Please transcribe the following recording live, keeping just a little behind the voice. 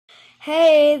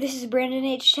Hey, this is Brandon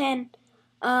H10.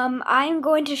 I'm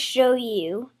going to show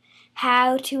you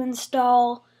how to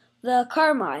install the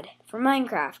car mod for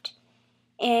Minecraft.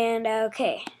 And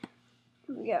okay,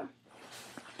 here we go.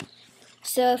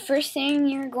 So first thing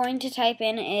you're going to type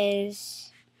in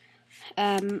is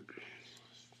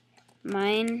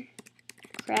Minecraft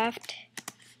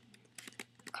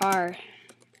car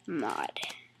mod.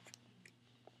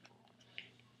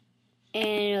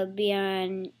 And it'll be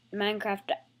on Minecraft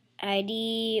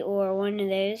ID or one of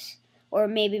those, or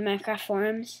maybe Minecraft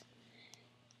forums.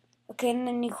 Okay, and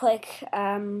then you click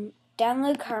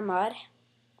download car mod.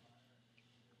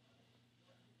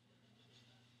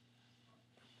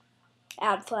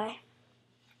 Add fly.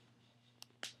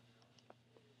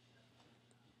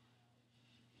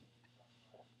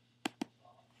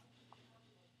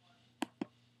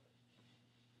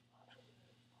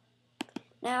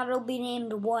 Now it'll be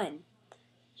named 1.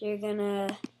 So you're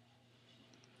gonna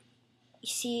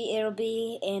see it'll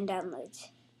be in downloads.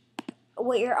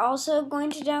 What you're also going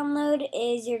to download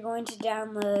is you're going to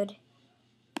download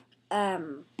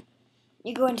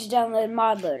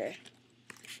Mod Loader.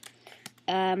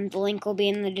 The link will be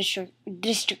in the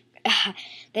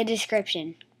the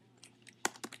description.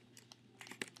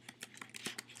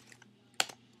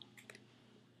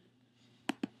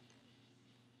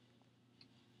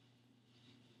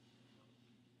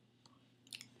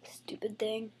 Stupid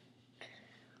thing.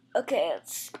 Okay,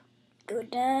 let's go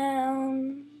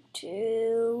down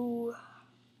to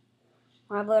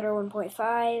Mod Loader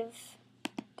 1.5.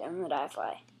 Download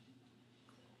iFly.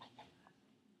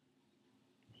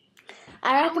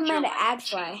 I recommend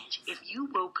AdFly. If you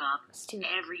woke up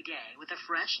every day with a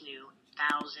fresh new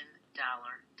 $1,000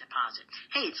 deposit.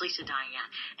 Hey, it's Lisa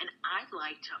Diane, and I'd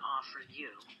like to offer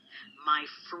you my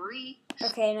free...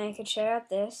 Okay, now you can share out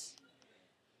this.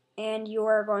 And you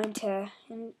are going to,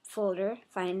 in folder,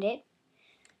 find it.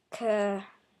 You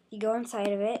go inside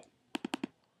of it.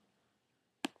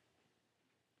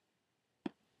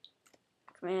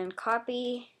 Command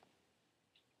copy.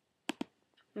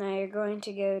 Now you're going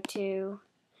to go to,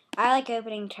 I like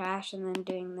opening trash and then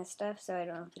doing this stuff, so I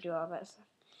don't have to do all that stuff.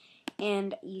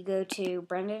 And you go to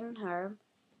Brendan Harb,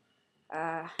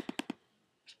 application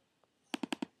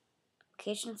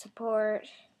support,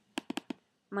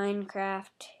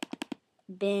 Minecraft,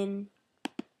 bin,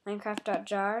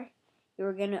 Minecraft.jar.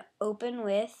 You're going to open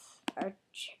with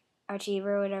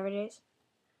Archiver, whatever it is.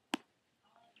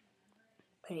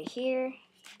 Put it here.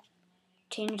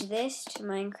 Change this to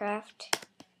Minecraft.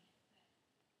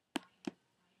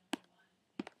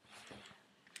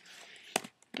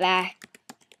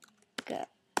 Backup.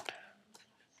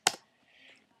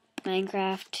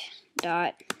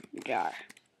 Minecraft.jar.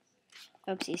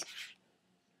 Oopsies.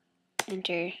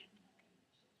 Enter.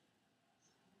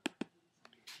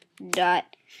 .jar.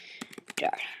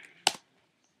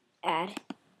 Add.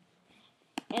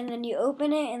 And then you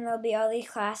open it and there'll be all these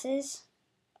classes.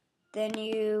 Then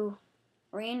you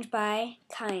arrange by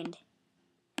kind.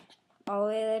 All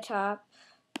the way to the top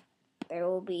there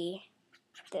will be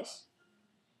this.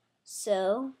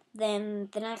 So then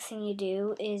the next thing you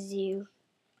do is you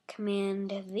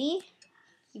Command V,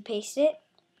 you paste it,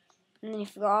 and then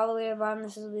if you go all the way to the bottom,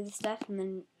 this will be the stuff, and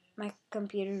then my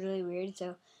computer's really weird,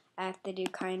 so I have to do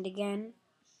kind again,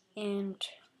 and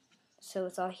so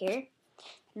it's all here.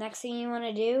 Next thing you want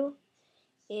to do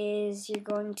is you're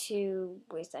going to,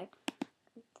 wait a sec,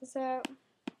 get this out.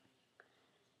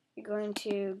 You're going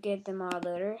to get the mod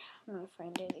loader. I'm going to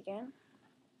find it again.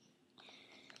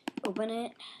 Open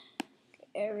it, get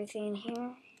everything in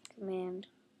here, Command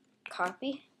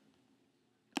copy,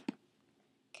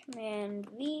 Command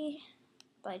V,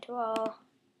 apply to all,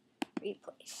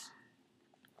 replace.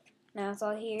 Now it's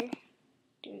all here.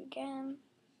 Do it again.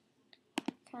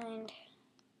 Kind.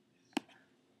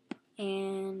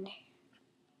 And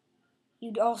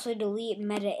you'd also delete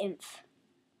meta-inf,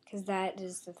 because that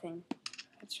is the thing.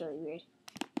 That's really weird.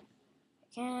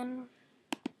 Again.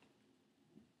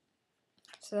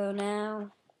 So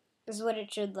now, this is what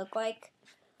it should look like.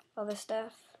 All this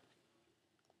stuff.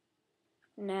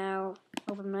 Now,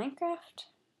 open Minecraft.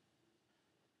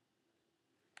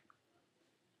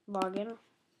 Login.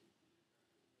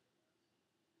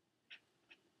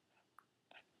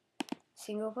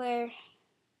 Single player.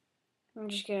 I'm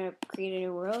just going to create a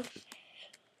new world.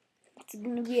 It's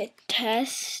going to be a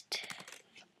test.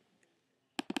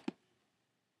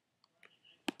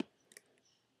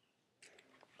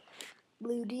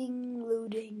 Loading,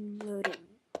 loading,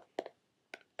 loading.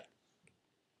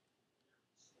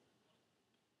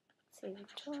 Save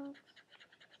it all.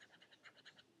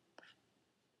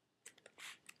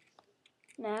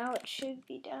 Now it should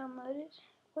be downloaded.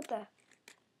 What the?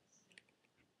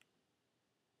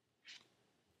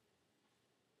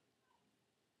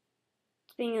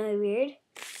 being really weird.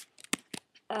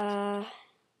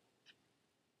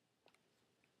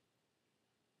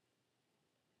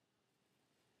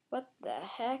 What the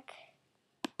heck?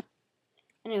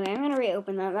 Anyway, I'm gonna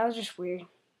reopen that. That was just weird. I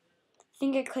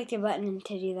think I clicked a button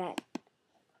to do that.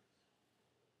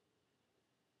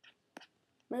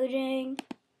 Mojang.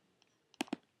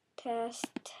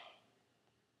 Test.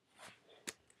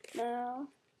 Now.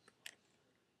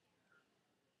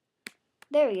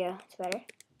 There we go. It's better.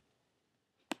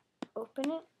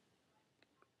 Open it.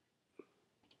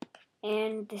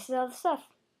 And this is all the stuff.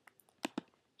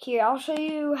 Here, I'll show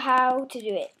you how to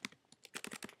do it.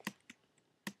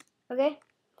 Okay?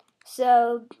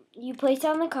 So, you place it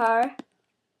on the car.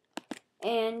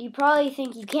 And you probably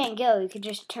think you can't go. You could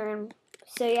just turn.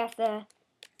 So you have to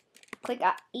click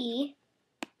E.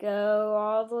 Go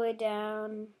all the way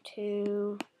down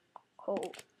to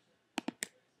coal.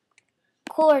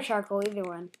 Coal or charcoal, either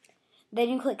one. Then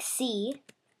you click C.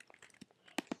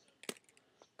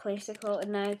 Place the coal,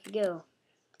 and now you can go.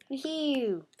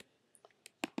 Woohoo!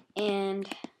 And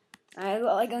I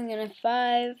got like I'm gonna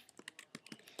 5.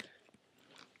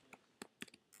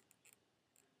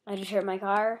 I just hurt my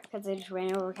car because I just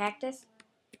ran over a cactus.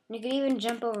 And you can even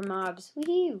jump over mobs.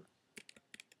 Woohoo!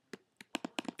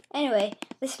 Anyway,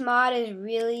 this mod is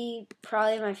really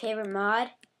probably my favorite mod,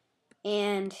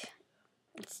 and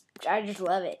I just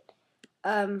love it.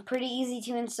 Pretty easy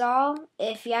to install.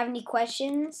 If you have any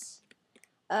questions,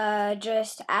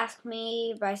 just ask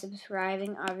me by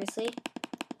subscribing, obviously.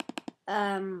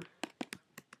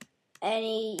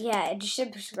 Just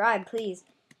subscribe, please.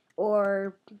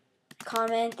 Or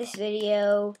comment this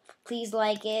video. Please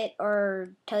like it,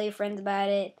 or tell your friends about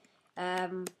it.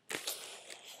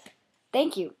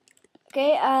 Thank you.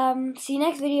 Okay, see you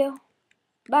next video.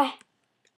 Bye.